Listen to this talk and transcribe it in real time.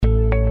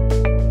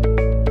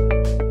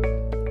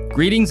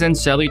Greetings and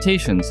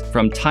salutations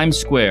from Times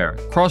Square,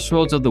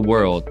 crossroads of the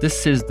world.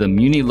 This is the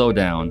Muni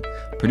Lowdown,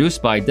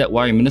 produced by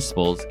Debtwire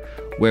Municipals,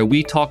 where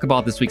we talk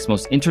about this week's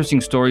most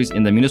interesting stories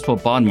in the municipal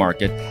bond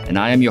market. And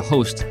I am your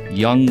host,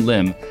 Young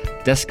Lim,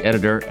 desk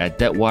editor at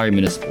Debtwire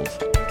Municipals.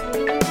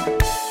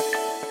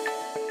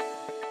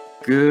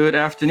 Good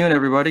afternoon,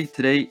 everybody.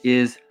 Today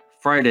is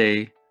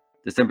Friday,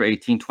 December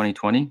 18,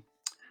 2020.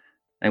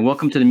 And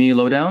welcome to the Muni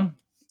Lowdown,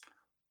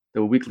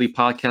 the weekly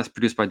podcast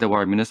produced by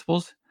Debtwire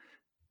Municipals.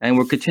 And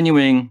we're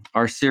continuing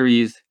our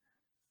series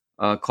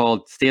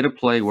called State of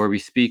Play, where we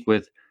speak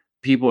with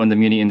people in the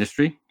muni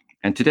industry.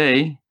 And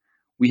today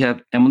we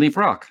have Emily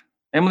Brock.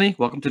 Emily,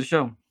 welcome to the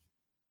show.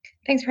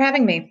 Thanks for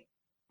having me.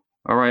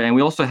 All right. And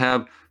we also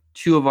have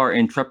two of our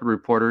intrepid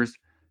reporters,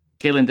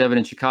 Caitlin Devin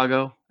in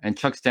Chicago and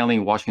Chuck Stanley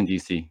in Washington,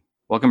 D.C.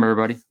 Welcome,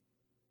 everybody.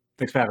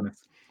 Thanks for having us.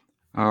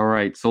 All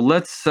right. So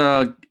let's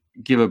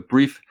give a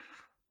brief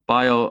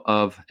bio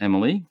of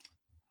Emily.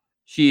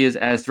 She is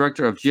as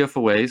director of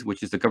GFOAs,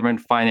 which is the Government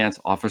Finance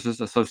Officers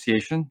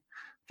Association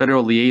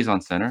Federal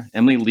Liaison Center.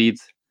 Emily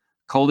leads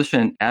coalition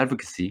and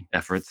advocacy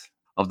efforts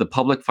of the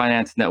Public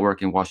Finance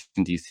Network in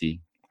Washington, D.C.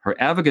 Her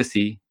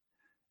advocacy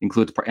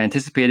includes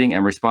anticipating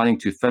and responding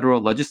to federal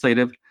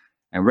legislative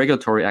and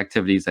regulatory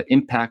activities that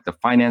impact the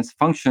finance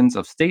functions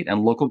of state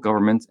and local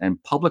governments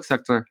and public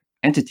sector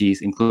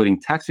entities, including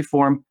tax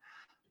reform,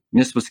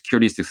 municipal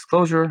securities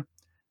disclosure,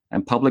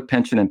 and public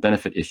pension and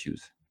benefit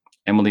issues.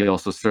 Emily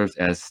also serves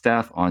as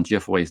staff on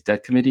GFOA's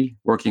debt committee,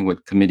 working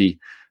with committee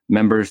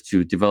members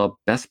to develop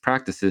best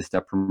practices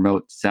that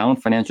promote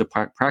sound financial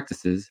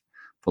practices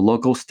for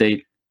local,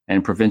 state,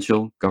 and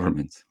provincial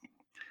governments.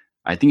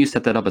 I think you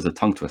set that up as a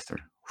tongue twister.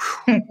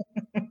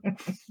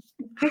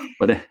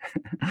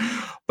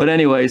 But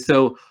anyway,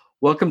 so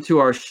welcome to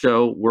our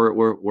show.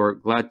 We're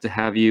glad to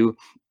have you.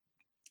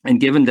 And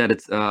given that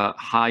it's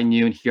high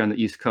noon here on the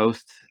East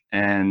Coast,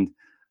 and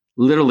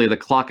literally the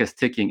clock is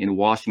ticking in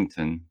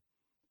Washington,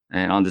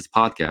 and on this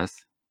podcast,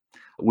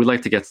 we'd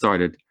like to get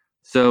started.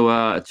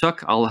 So,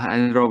 Chuck, I'll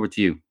hand it over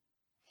to you.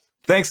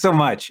 Thanks so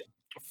much.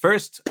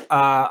 First,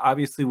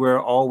 obviously,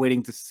 we're all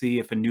waiting to see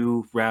if a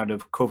new round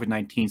of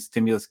COVID-19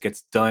 stimulus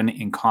gets done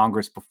in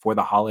Congress before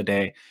the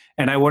holiday.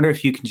 And I wonder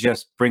if you can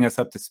just bring us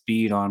up to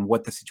speed on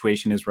what the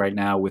situation is right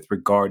now with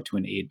regard to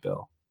an aid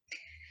bill.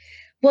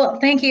 Well,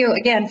 thank you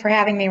again for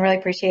having me. Really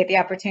appreciate the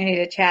opportunity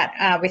to chat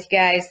with you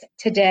guys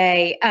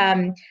today.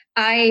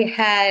 I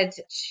had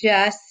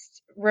just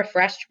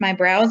refreshed my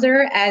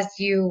browser as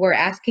you were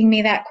asking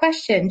me that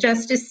question,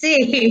 just to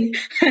see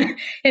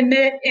in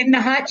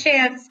the hot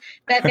chance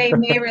that they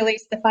may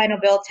release the final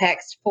bill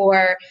text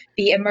for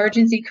the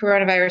Emergency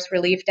Coronavirus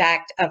Relief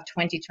Act of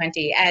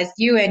 2020. As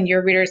you and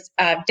your readers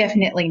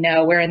definitely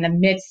know, we're in the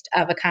midst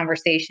of a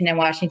conversation in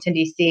Washington,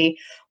 D.C.,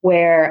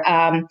 where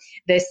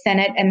the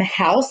Senate and the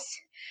House,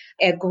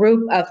 a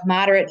group of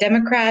moderate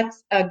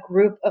Democrats, a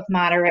group of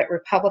moderate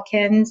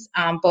Republicans,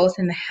 both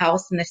in the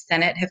House and the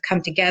Senate, have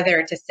come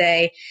together to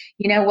say,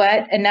 you know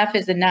what, enough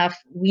is enough.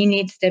 We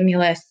need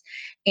stimulus.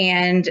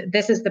 And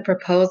this is the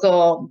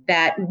proposal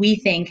that we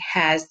think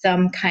has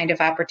some kind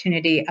of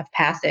opportunity of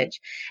passage.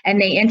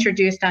 And they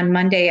introduced on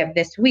Monday of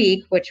this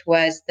week, which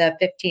was the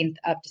 15th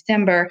of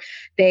December,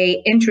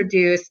 they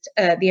introduced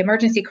the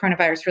Emergency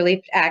Coronavirus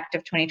Relief Act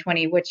of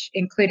 2020, which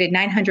included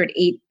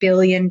 $908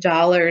 billion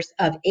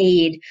of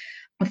aid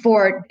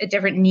for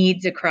different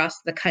needs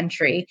across the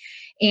country.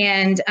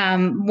 And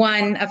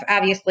one of,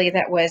 obviously,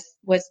 that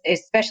was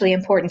especially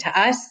important to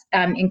us,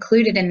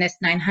 included in this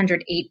 $908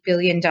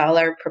 billion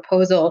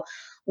proposal,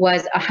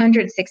 was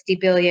 $160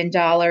 billion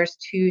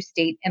to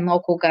state and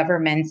local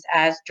governments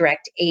as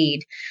direct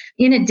aid.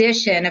 In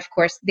addition, of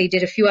course, they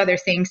did a few other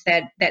things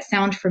that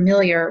sound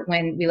familiar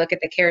when we look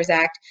at the CARES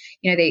Act.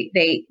 You know,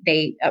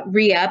 they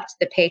re-upped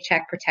the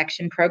Paycheck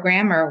Protection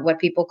Program, or what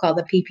people call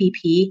the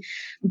PPP.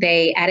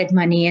 They added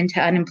money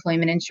into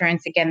unemployment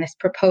insurance. Again, this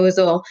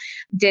proposal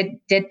did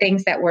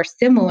things that were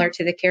similar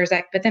to the CARES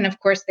Act, but then, of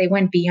course, they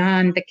went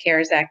beyond the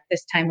CARES Act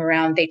this time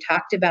around. They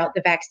talked about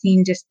the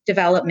vaccine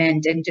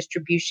development and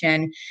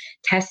distribution,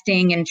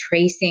 testing and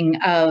tracing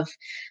of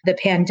the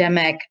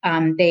pandemic.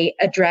 They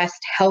addressed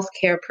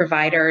healthcare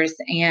providers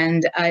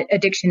and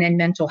addiction and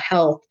mental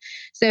health.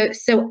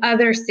 So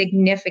other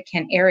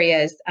significant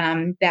areas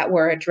that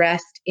were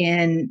addressed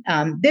in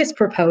this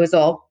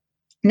proposal.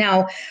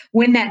 Now,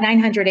 when that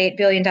 $908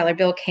 billion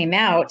bill came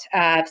out,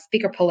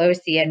 Speaker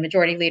Pelosi and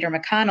Majority Leader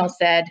McConnell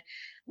said,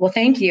 well,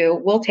 thank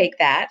you. We'll take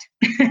that.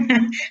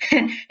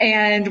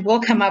 And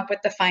we'll come up with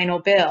the final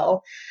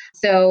bill.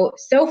 So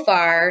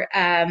far,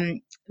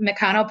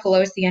 McConnell,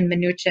 Pelosi, and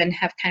Mnuchin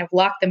have kind of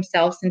locked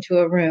themselves into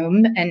a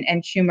room,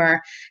 and Schumer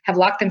have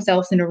locked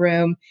themselves in a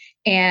room,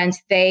 and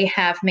they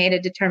have made a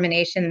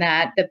determination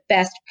that the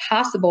best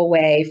possible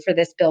way for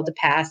this bill to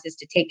pass is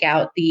to take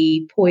out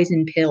the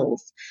poison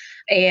pills.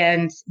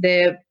 And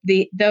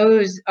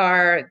those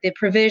are the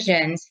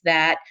provisions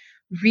that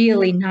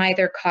really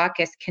neither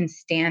caucus can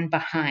stand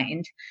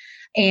behind.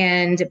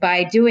 And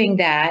by doing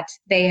that,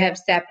 they have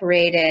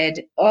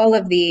separated all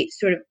of the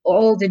sort of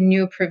old and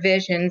new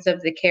provisions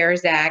of the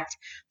CARES Act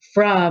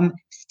from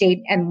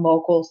state and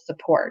local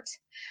support.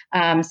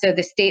 So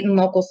the state and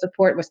local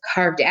support was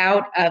carved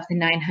out of the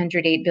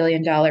 $908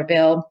 billion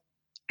bill,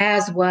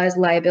 as was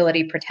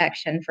liability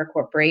protection for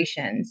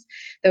corporations.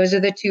 Those are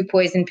the two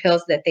poison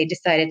pills that they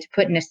decided to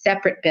put in a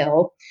separate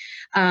bill.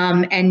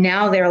 And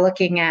now they're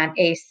looking at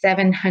a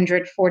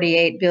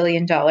 $748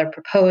 billion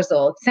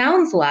proposal. It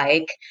sounds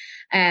like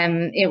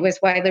it was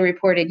widely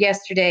reported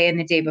yesterday and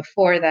the day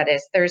before, that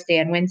is Thursday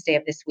and Wednesday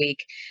of this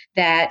week,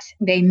 that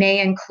they may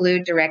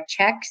include direct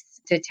checks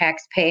to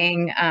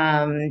tax-paying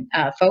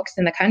folks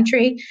in the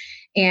country.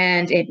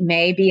 And it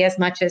may be as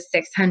much as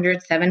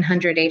 $600,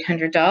 $700,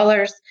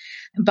 $800.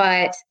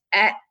 But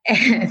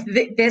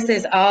this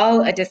is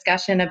all a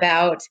discussion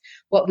about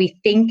what we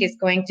think is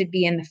going to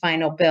be in the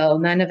final bill.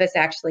 None of us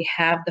actually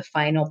have the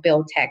final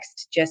bill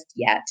text just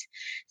yet.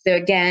 So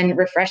again,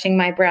 refreshing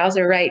my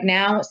browser right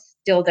now,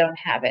 still don't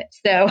have it.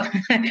 So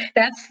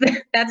that's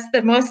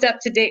the most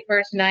up-to-date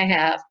version I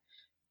have.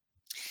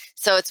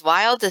 So it's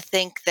wild to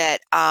think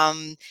that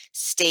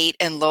state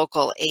and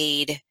local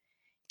aid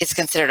is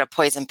considered a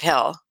poison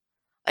pill,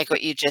 like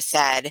what you just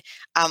said.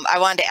 I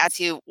wanted to ask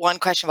you one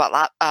question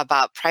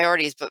about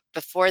priorities, but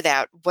before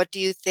that, what do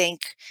you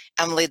think,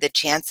 Emily, the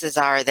chances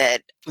are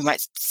that we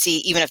might see,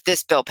 even if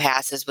this bill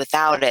passes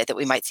without it, that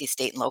we might see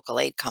state and local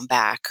aid come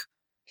back?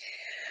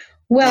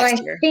 Well, I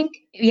think,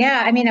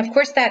 I mean, of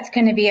course, that's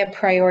going to be a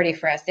priority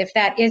for us. If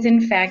that is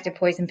in fact a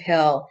poison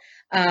pill,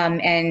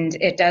 and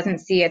it doesn't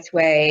see its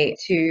way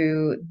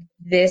to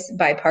this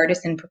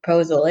bipartisan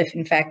proposal, if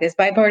in fact this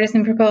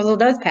bipartisan proposal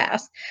does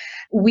pass,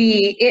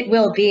 it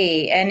will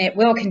be, and it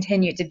will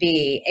continue to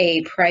be,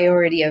 a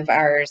priority of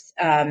ours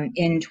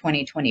in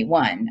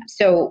 2021.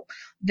 So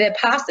the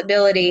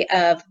possibility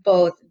of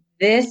both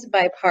this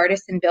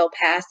bipartisan bill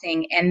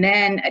passing and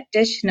then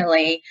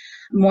additionally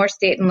more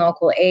state and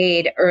local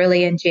aid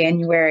early in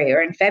January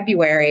or in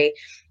February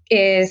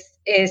is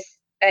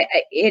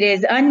it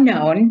is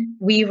unknown.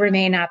 We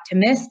remain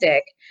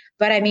optimistic.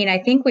 But I mean, I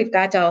think we've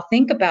got to all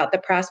think about the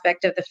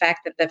prospect of the fact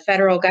that the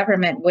federal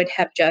government would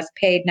have just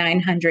paid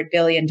 $900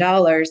 billion.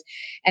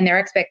 And their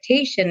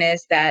expectation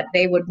is that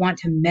they would want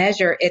to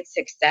measure its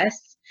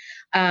success.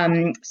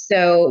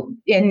 So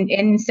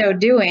in so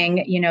doing,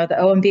 the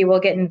OMB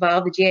will get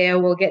involved, the GAO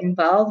will get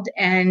involved,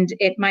 and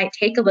it might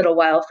take a little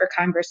while for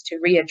Congress to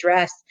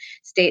readdress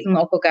state and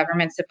local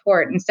government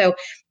support. And so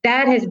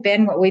that has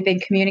been what we've been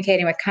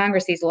communicating with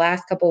Congress these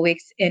last couple of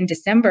weeks in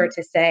December,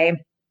 to say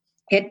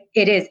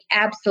it is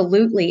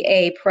absolutely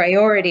a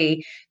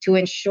priority to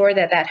ensure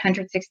that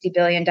 $160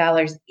 billion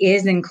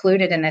is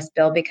included in this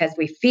bill, because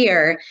we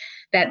fear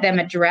that them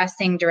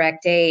addressing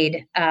direct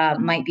aid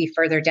might be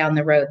further down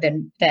the road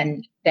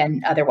than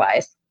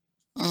otherwise.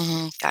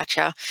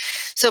 Gotcha.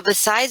 So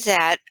besides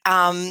that,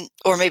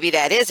 or maybe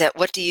that is it,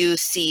 what do you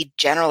see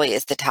generally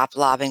as the top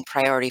lobbying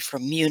priority for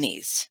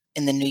munis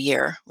in the new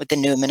year with the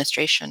new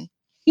administration?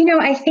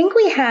 I think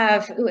we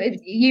have,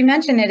 you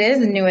mentioned it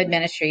is a new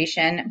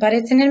administration, but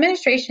it's an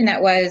administration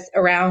that was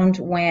around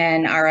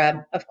when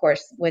ARA, of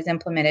course, was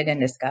implemented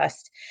and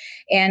discussed.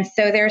 And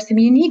so there are some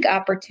unique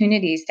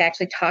opportunities to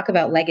actually talk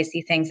about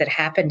legacy things that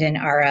happened in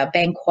ARA.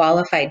 Bank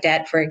qualified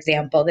debt, for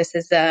example. This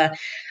is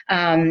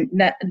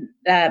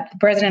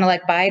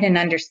President-elect Biden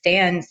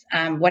understands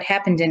what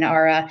happened in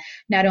ARA.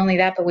 Not only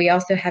that, but we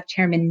also have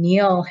Chairman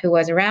Neal, who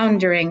was around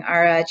during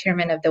ARA,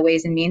 chairman of the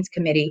Ways and Means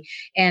Committee,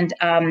 and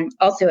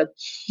also a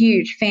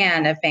huge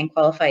fan of bank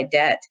qualified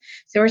debt.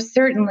 So we're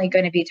certainly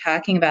going to be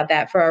talking about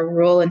that for our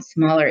rural and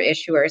smaller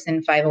issuers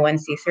and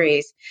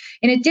 501c3s.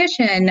 In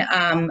addition,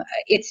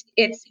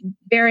 it's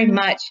very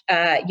much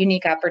a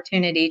unique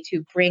opportunity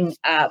to bring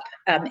up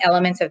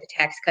elements of the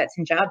Tax Cuts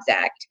and Jobs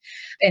Act.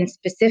 And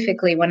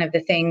specifically, one of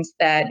the things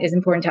that is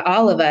important to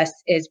all of us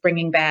is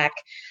bringing back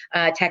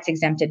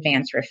tax-exempt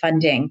advance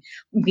refunding.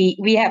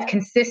 We have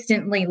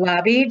consistently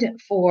lobbied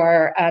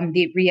for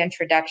the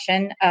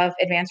reintroduction of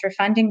advance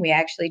refunding. We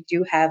actually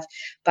do have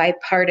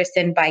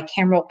bipartisan,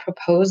 bicameral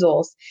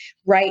proposals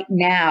right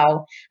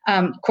now.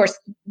 Of course,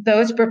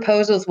 those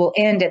proposals will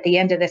end at the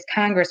end of this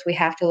Congress. We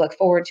have to look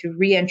forward to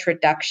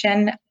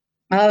reintroduction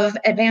of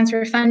advance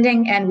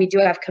refunding, and we do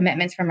have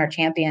commitments from our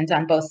champions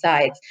on both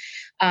sides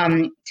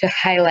to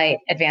highlight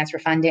advance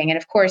refunding. And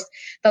of course,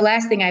 the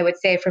last thing I would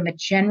say from a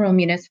general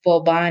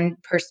municipal bond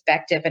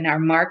perspective and our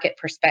market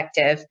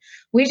perspective,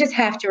 we just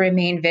have to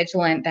remain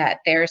vigilant that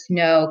there's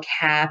no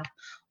cap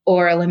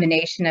or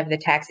elimination of the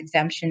tax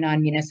exemption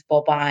on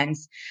municipal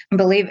bonds.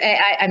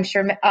 I'm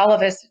sure all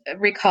of us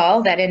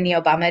recall that in the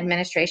Obama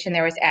administration,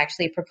 there was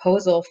actually a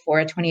proposal for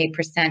a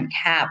 28%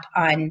 cap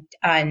on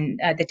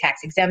the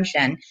tax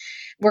exemption.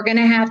 We're going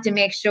to have to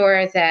make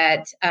sure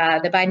that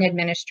the Biden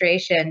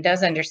administration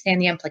does understand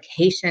the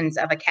implications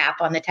of a cap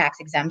on the tax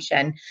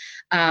exemption.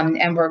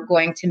 And we're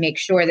going to make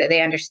sure that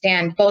they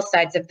understand both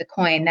sides of the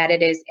coin, that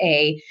it is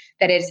a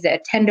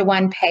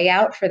 10-to-1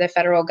 payout for the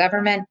federal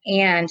government,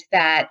 and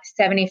that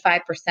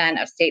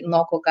 75% of state and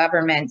local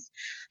governments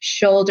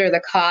shoulder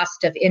the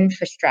cost of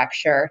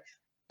infrastructure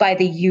by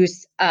the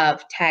use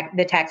of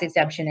the tax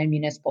exemption in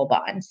municipal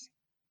bonds.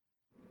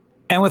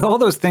 And with all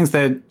those things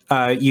that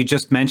you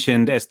just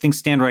mentioned, as things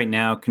stand right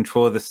now,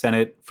 control of the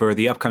Senate for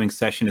the upcoming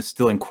session is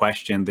still in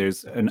question.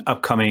 There's an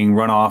upcoming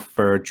runoff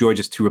for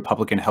Georgia's 2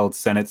 Republican-held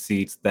Senate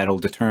seats that'll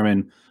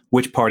determine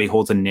which party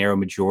holds a narrow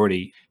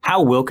majority.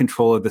 How will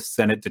control of the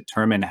Senate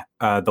determine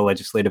the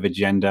legislative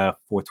agenda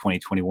for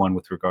 2021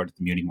 with regard to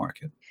the muni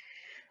market?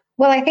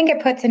 Well, I think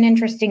it puts an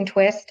interesting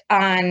twist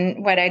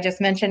on what I just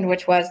mentioned,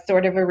 which was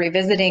sort of a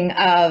revisiting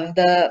of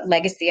the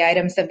legacy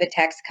items of the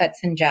Tax Cuts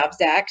and Jobs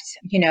Act.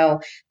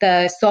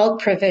 The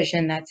SALT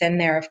provision that's in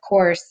there, of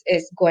course,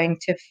 is going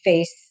to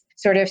face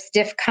sort of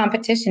stiff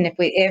competition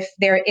if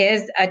there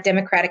is a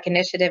Democratic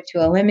initiative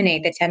to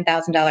eliminate the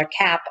 $10,000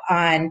 cap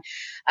on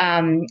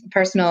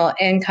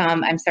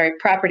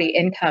property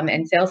income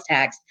and sales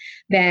tax,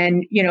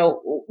 then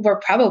we're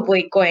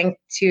probably going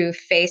to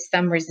face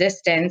some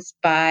resistance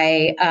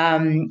by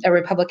a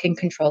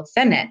Republican-controlled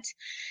Senate.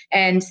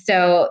 And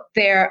so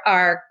there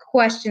are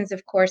questions,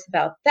 of course,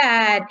 about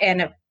that,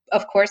 and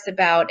of course,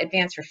 about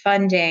advance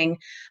refunding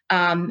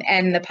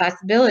and the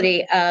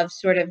possibility of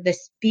sort of the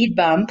speed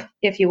bump,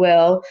 if you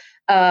will,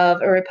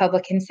 of a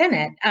Republican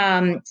Senate.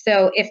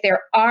 So if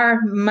there are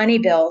money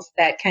bills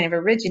that kind of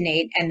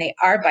originate and they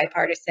are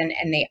bipartisan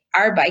and they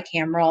are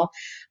bicameral,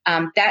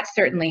 that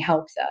certainly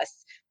helps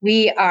us.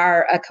 We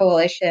are a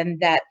coalition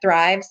that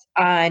thrives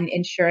on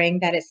ensuring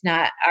that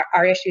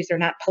our issues are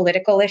not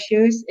political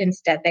issues.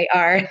 Instead, they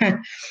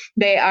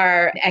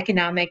are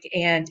economic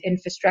and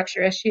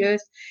infrastructure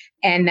issues.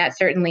 And that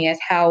certainly is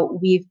how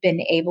we've been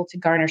able to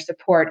garner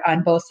support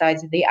on both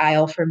sides of the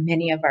aisle for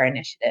many of our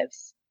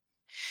initiatives.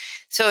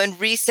 So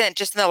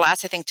just in the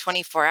last, I think,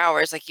 24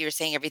 hours, like you were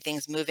saying,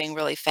 everything's moving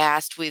really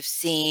fast. We've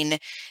seen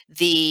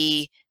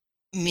the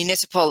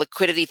municipal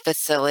liquidity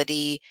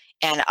facility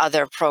and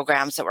other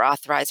programs that were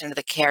authorized under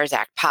the CARES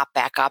Act pop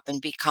back up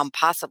and become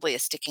possibly a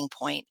sticking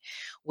point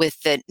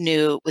with the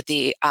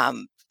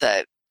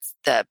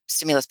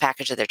stimulus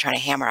package that they're trying to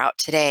hammer out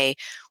today.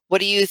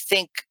 What do you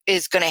think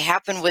is going to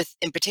happen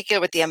in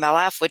particular with the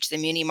MLF, which the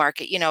muni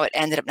market, it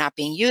ended up not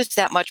being used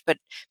that much, but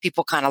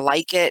people kind of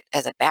like it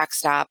as a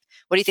backstop.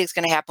 What do you think is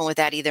going to happen with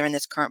that either in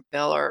this current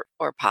bill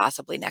or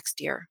possibly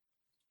next year?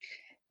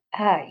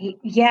 So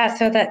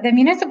the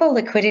municipal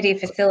liquidity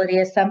facility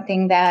is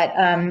something that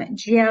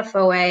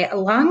GFOA,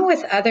 along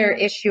with other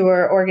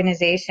issuer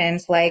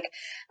organizations like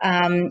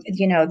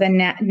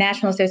the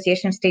National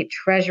Association of State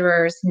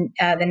Treasurers,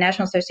 the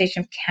National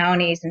Association of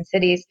Counties and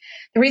Cities.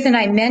 The reason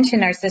I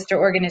mention our sister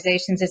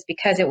organizations is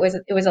because it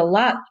was a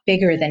lot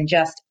bigger than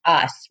just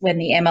us when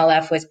the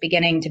MLF was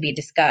beginning to be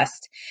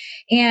discussed.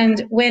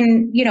 And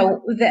when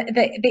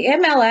the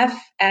MLF,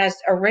 as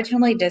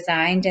originally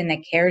designed in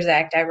the CARES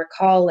Act, I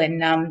recall in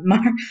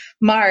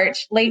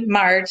late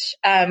March,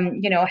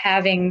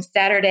 having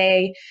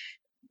Saturday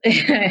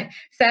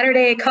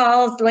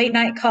calls, late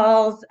night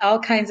calls, all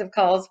kinds of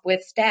calls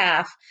with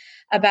staff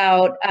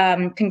about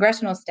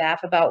congressional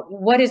staff about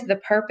what is the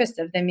purpose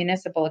of the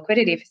municipal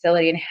liquidity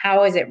facility and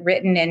how is it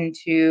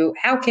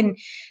how can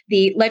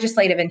the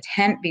legislative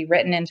intent be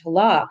written into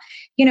law?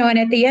 And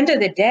at the end of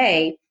the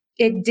day,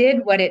 it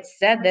did what it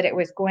said that it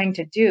was going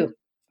to do,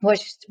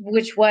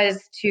 which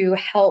was to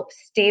help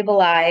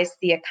stabilize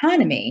the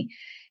economy.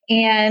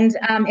 And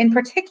in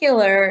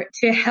particular,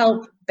 to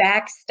help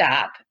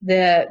backstop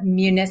the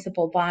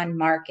municipal bond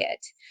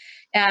market.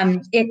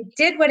 It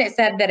did what it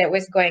said that it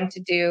was going to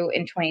do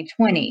in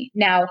 2020.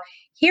 Now,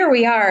 here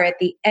we are at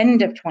the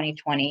end of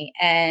 2020,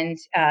 and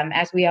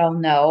as we all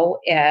know,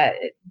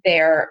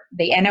 the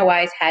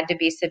NOIs had to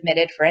be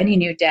submitted for any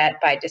new debt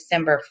by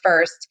December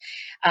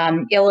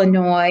 1st.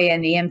 Illinois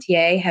and the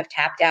MTA have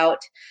tapped out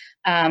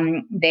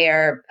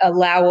their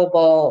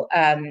allowable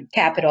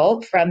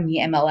capital from the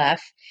MLF.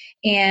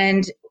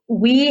 And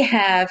we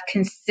have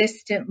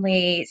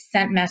consistently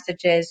sent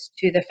messages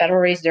to the Federal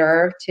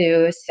Reserve,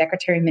 to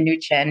Secretary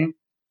Mnuchin,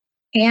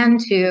 and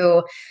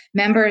to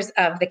members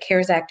of the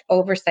CARES Act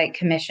Oversight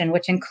Commission,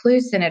 which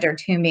includes Senator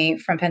Toomey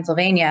from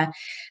Pennsylvania,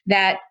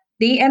 that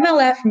the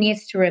MLF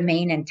needs to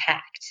remain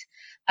intact.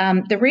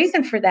 The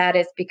reason for that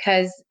is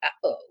because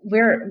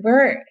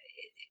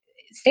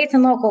states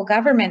and local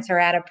governments are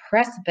at a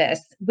precipice.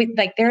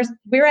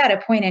 We're at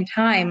a point in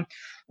time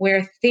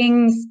where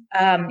things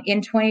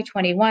in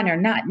 2021 are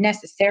not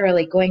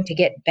necessarily going to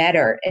get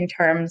better in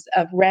terms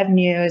of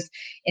revenues,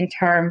 in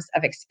terms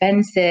of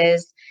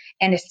expenses,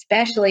 and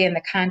especially in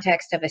the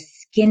context of a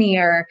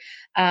skinnier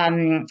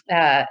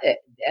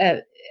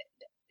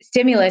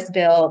stimulus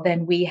bill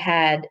than we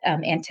had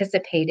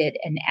anticipated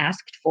and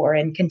asked for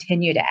and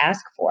continue to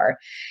ask for.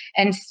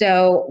 And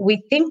so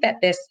we think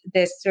that this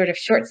sort of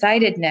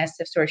short-sightedness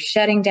of sort of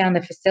shutting down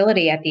the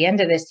facility at the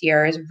end of this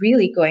year is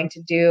really going to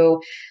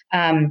do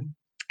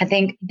I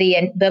think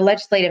the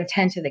legislative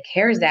intent of the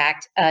CARES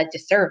Act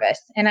disservice.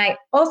 And I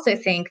also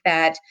think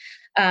that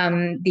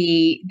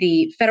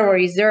the Federal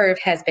Reserve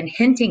has been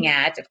hinting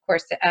at, of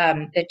course,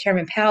 the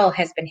Chairman Powell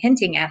has been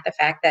hinting at the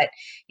fact that,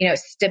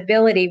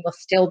 stability will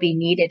still be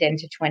needed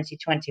into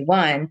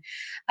 2021.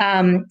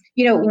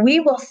 We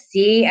will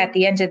see at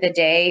the end of the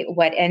day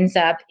what ends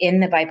up in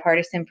the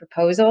bipartisan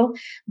proposal,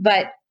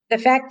 but the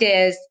fact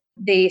is,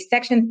 the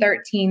Section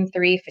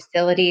 13.3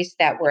 facilities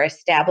that were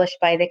established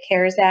by the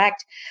CARES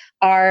Act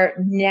are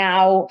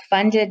now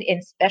funded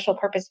in special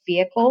purpose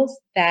vehicles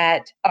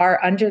that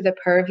are under the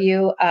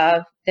purview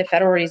of the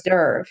Federal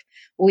Reserve.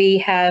 We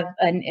have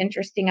an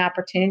interesting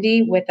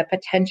opportunity with a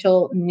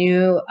potential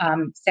new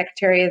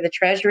Secretary of the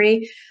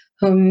Treasury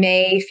who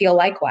may feel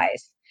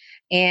likewise.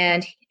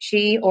 And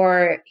she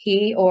or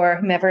he or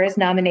whomever is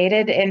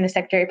nominated in the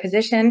secretary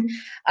position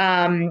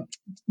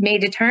may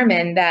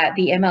determine that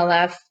the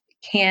MLF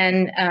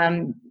can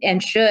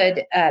and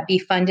should be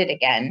funded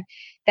again.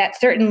 That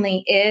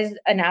certainly is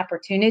an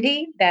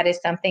opportunity. That is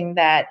something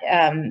that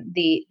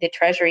the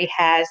Treasury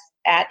has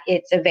at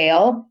its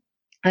avail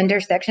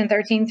under Section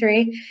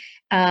 13.3.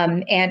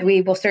 And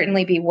we will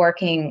certainly be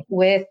working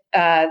with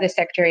the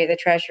Secretary of the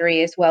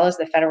Treasury as well as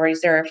the Federal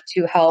Reserve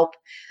to help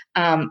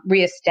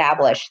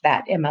reestablish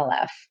that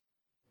MLF.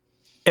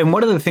 And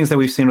one of the things that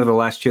we've seen over the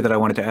last year that I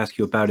wanted to ask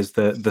you about is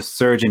the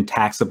surge in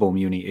taxable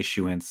muni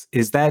issuance.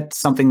 Is that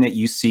something that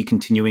you see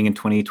continuing in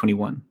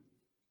 2021?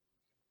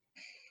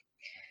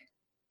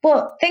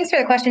 Well, thanks for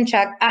the question,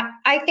 Chuck.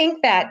 I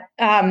think that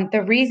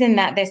the reason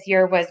that this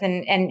year was,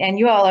 and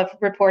you all have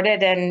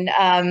reported, and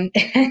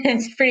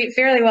it's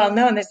fairly well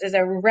known, this is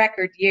a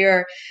record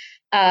year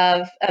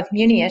of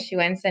muni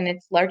issuance, and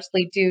it's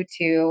largely due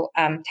to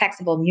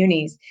taxable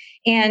munis.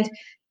 And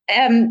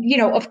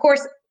of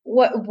course,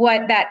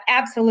 what that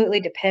absolutely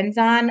depends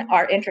on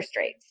are interest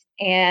rates.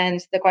 And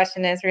the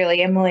question is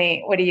really,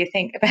 Emily, what do you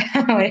think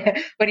about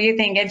what do you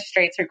think interest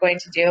rates are going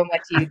to do, and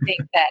what do you think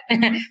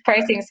that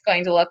pricing is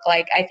going to look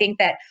like? I think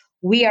that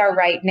we are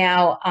right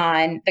now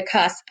on the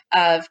cusp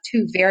of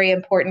two very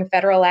important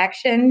federal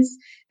actions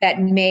that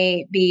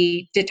may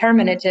be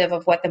determinative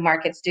of what the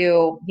markets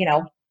do,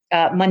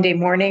 Monday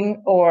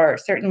morning or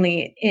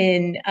certainly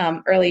in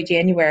early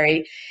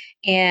January.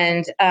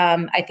 And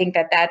I think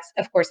that that's,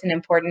 of course, an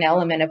important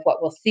element of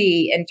what we'll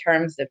see in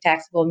terms of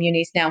taxable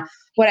munis. Now,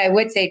 what I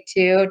would say,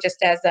 too,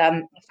 just as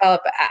a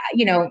follow-up,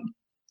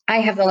 I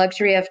have the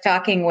luxury of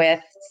talking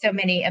with so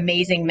many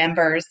amazing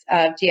members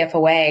of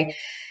GFOA.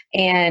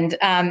 And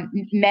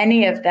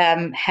many of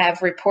them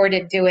have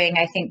reported doing,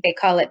 I think they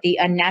call it the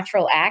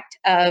unnatural act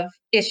of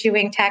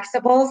issuing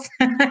taxables.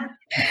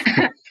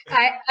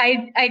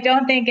 I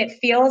don't think it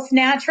feels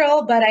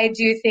natural, but I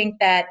do think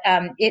that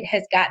it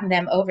has gotten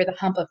them over the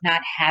hump of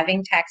not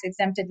having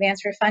tax-exempt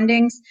advance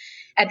refundings.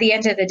 At the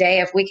end of the day,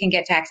 if we can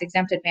get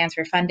tax-exempt advance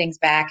refundings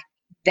back,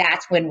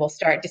 that's when we'll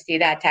start to see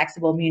that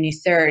taxable muni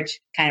surge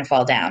kind of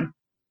fall down.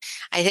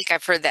 I think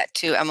I've heard that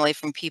too, Emily,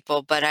 from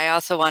people, but I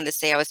also wanted to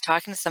say I was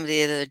talking to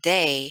somebody the other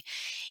day,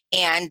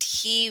 and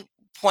he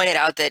pointed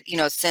out that,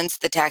 since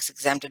the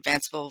tax-exempt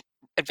advance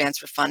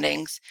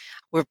refundings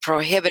were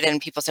prohibited and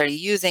people started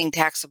using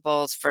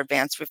taxables for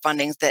advance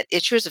refundings, that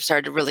issuers have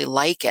started to really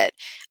like it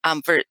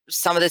for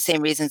some of the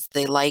same reasons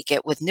they like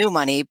it with new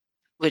money,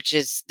 which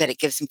is that it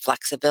gives some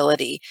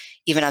flexibility,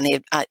 even on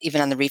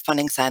the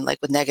refunding side, like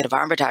with negative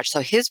arbitrage. So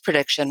his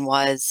prediction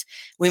was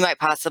we might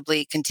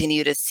possibly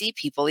continue to see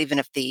people, even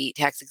if the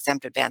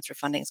tax-exempt advance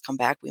refundings come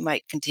back, we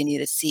might continue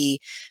to see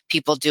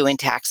people doing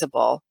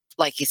taxable,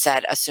 like you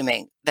said,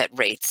 assuming that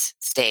rates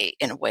stay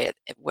in a way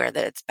where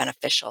that it's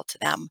beneficial to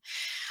them.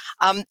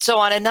 So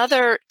on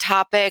another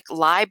topic,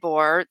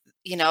 LIBOR,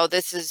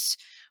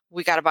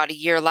 we got about a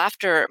year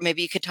left, or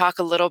maybe you could talk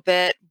a little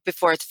bit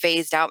before it's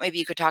phased out. Maybe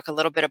you could talk a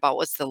little bit about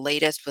what's the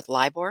latest with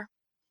LIBOR.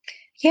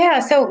 Yeah,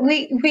 so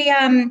we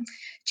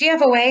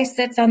GFOA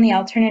sits on the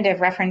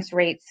Alternative Reference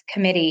Rates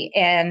Committee,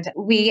 and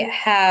we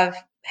have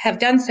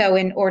done so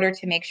in order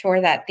to make sure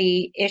that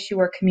the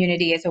issuer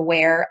community is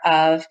aware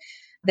of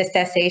the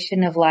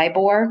cessation of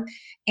LIBOR.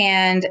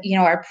 And,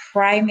 our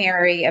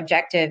primary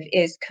objective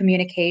is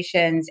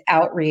communications,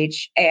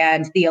 outreach,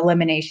 and the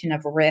elimination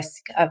of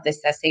risk of the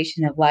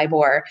cessation of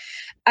LIBOR.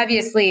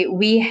 Obviously,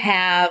 we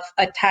have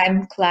a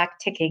time clock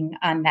ticking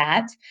on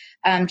that.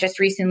 Just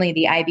recently,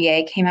 the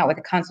IBA came out with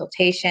a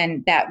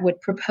consultation that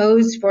would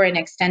propose for an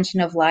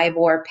extension of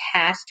LIBOR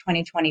past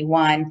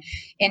 2021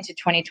 into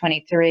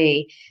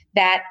 2023.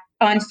 That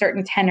on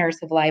certain tenors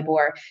of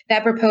LIBOR.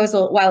 That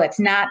proposal, while it's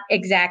not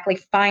exactly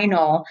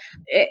final,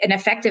 an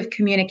effective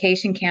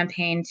communication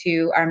campaign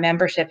to our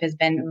membership has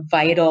been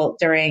vital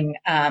during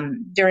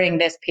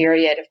this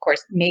period. Of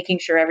course, making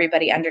sure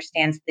everybody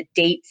understands the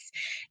dates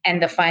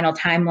and the final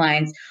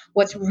timelines.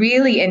 What's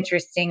really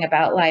interesting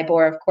about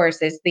LIBOR, of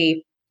course, is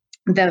the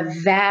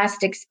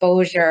vast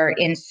exposure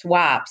in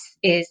swaps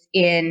is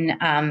in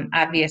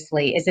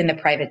the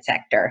private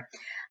sector.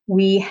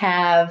 We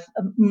have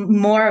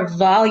more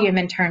volume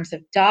in terms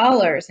of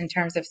dollars, in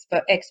terms of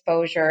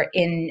exposure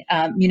in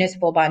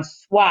municipal bond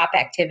swap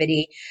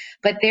activity,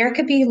 but there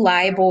could be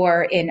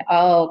LIBOR in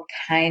all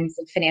kinds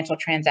of financial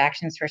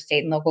transactions for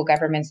state and local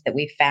governments that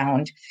we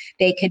found.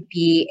 They could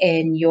be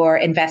in your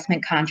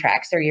investment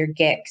contracts or your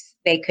GICs.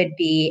 They could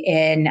be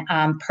in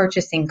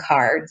purchasing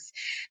cards.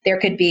 There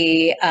could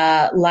be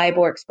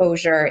LIBOR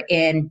exposure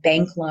in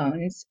bank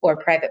loans or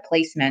private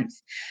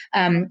placements.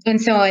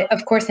 And so,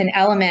 of course, an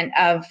element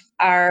of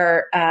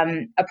our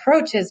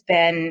approach has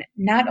been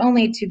not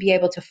only to be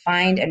able to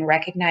find and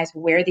recognize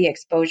where the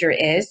exposure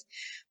is,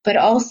 but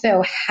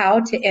also how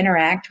to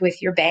interact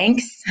with your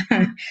banks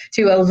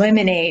to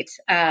eliminate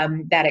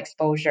that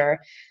exposure.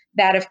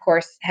 That, of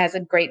course, has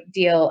a great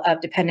deal of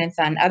dependence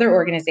on other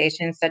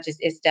organizations such as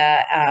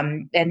ISDA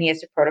and the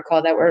ISDA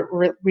protocol that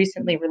were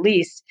recently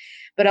released,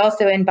 but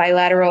also in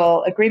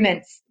bilateral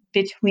agreements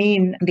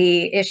between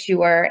the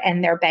issuer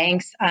and their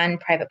banks on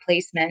private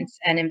placements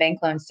and in bank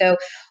loans. So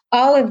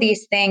all of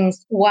these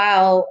things,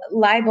 while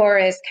LIBOR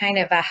is kind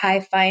of a high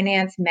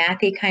finance,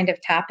 mathy kind of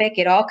topic,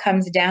 it all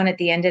comes down at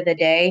the end of the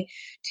day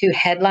to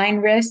headline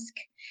risk.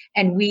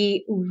 And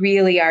we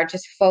really are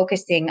just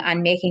focusing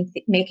on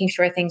making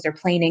sure things are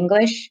plain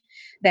English,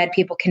 that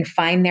people can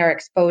find their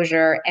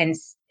exposure and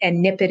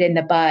nip it in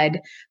the bud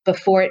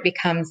before it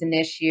becomes an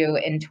issue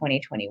in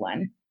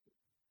 2021.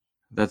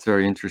 That's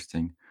very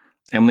interesting.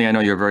 Emily, I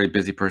know you're a very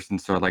busy person,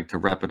 so I'd like to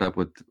wrap it up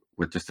with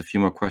just a few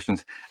more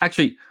questions.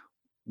 Actually,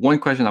 one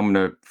question, I'm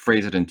going to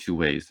phrase it in two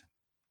ways.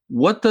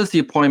 What does the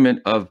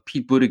appointment of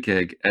Pete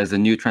Buttigieg as the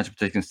new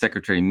transportation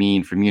secretary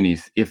mean for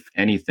munis, if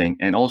anything?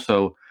 And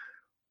also,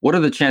 what are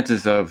the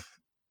chances of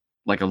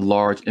like a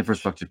large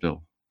infrastructure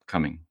bill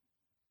coming?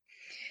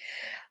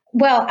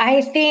 Well,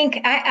 I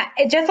think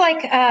I just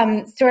like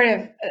sort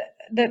of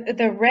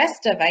the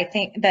rest of, I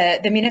think,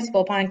 the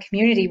municipal bond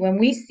community, when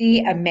we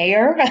see a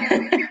mayor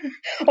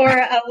or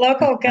a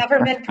local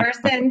government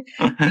person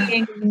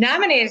being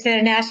nominated to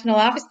a national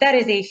office, that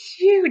is a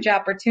huge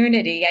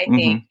opportunity, I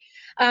think.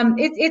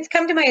 It's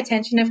come to my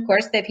attention, of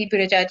course, that Pete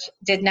Buttigieg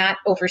did not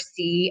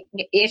oversee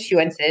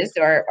issuances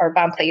or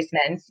bond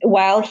placements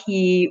while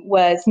he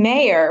was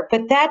mayor,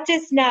 but that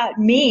does not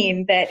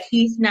mean that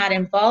he's not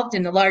involved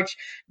in the large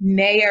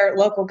mayor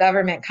local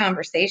government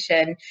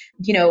conversation,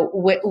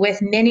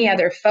 with many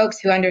other folks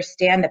who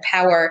understand the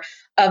power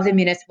of the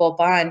municipal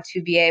bond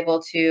to be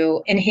able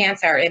to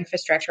enhance our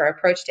infrastructure, our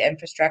approach to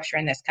infrastructure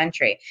in this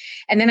country.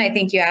 And then I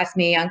think you asked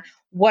me,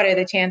 what are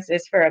the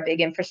chances for a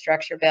big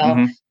infrastructure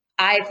bill?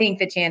 I think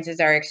the chances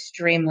are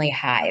extremely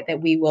high that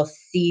we will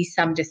see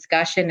some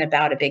discussion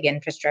about a big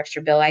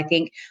infrastructure bill. I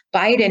think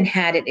Biden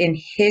had it in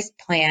his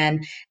plan,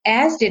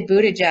 as did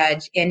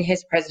Buttigieg in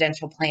his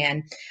presidential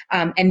plan.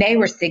 And they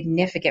were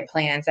significant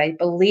plans. I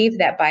believe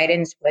that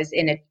Biden's was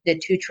in the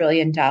 $2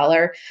 trillion,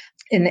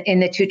 in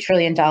the $2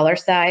 trillion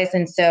size.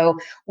 And so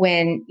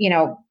when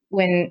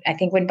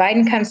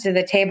Biden comes to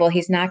the table,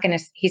 he's not going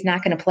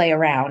to play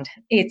around.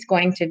 It's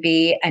going to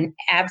be an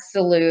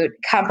absolute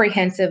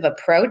comprehensive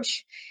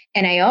approach.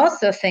 And I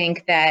also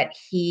think that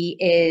he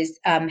is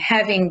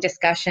having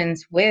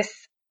discussions with,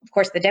 of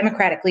course, the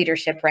Democratic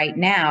leadership right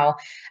now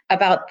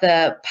about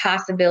the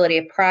possibility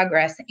of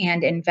progress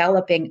and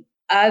enveloping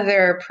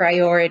other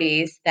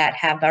priorities that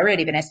have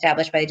already been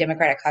established by the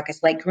Democratic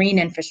caucus, like green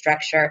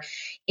infrastructure,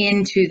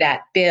 into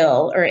that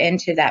bill or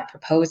into that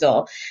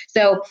proposal.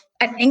 So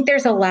I think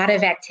there's a lot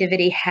of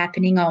activity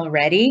happening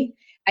already.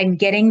 I'm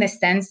getting the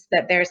sense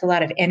that there's a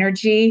lot of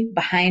energy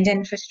behind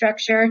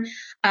infrastructure.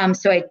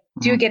 So I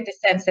do get the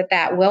sense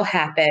that will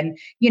happen.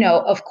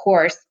 Of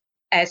course,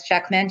 as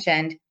Chuck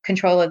mentioned,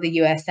 control of the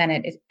U.S.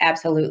 Senate is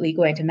absolutely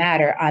going to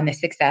matter on the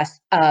success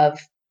of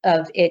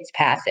its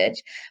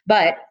passage.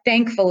 But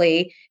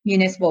thankfully,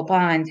 municipal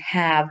bonds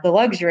have the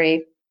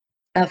luxury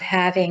of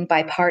having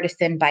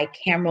bipartisan,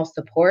 bicameral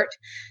support.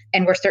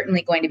 And we're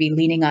certainly going to be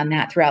leaning on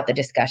that throughout the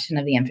discussion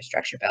of the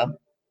infrastructure bill.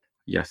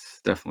 Yes,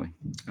 definitely.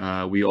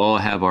 We all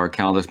have our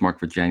calendars marked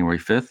for January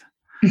 5th.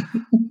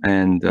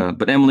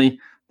 But Emily,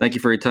 thank you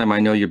for your time. I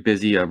know you're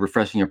busy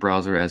refreshing your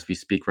browser as we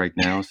speak right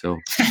now, so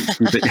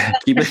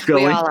keep it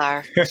going. We all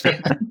are.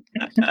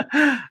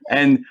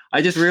 And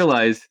I just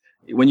realized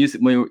when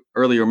you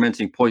earlier were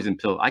mentioning poison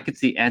pill, I could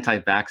see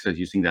anti-vaxxers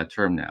using that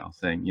term now,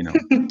 saying,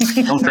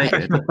 don't take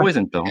it. It's a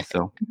poison pill.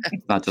 So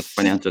it's not just a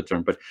financial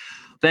term. But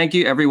thank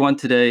you, everyone,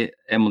 today.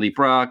 Emily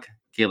Brock,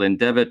 Kaylin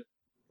Devitt,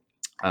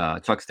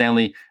 Chuck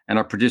Stanley, and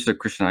our producer,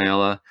 Christian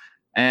Ayala.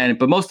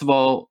 But most of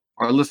all,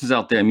 our listeners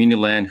out there in Muni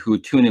Land who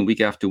tune in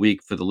week after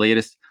week for the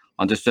latest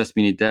on distressed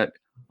Muni debt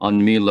on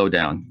Muni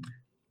Lowdown.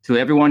 To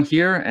everyone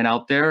here and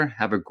out there,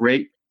 have a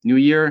great new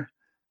year.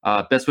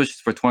 Best wishes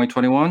for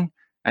 2021.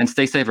 And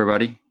stay safe,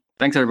 everybody.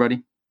 Thanks,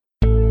 everybody.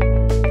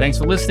 Thanks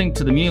for listening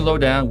to the Muni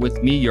Lowdown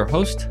with me, your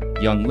host,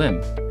 Young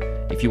Lim.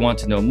 If you want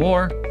to know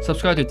more,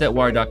 subscribe to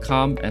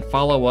Debtwire.com and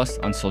follow us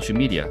on social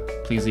media.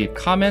 Please leave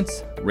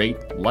comments,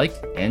 rate, like,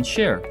 and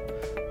share.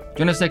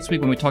 Join us next week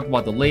when we talk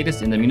about the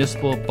latest in the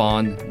municipal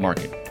bond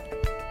market.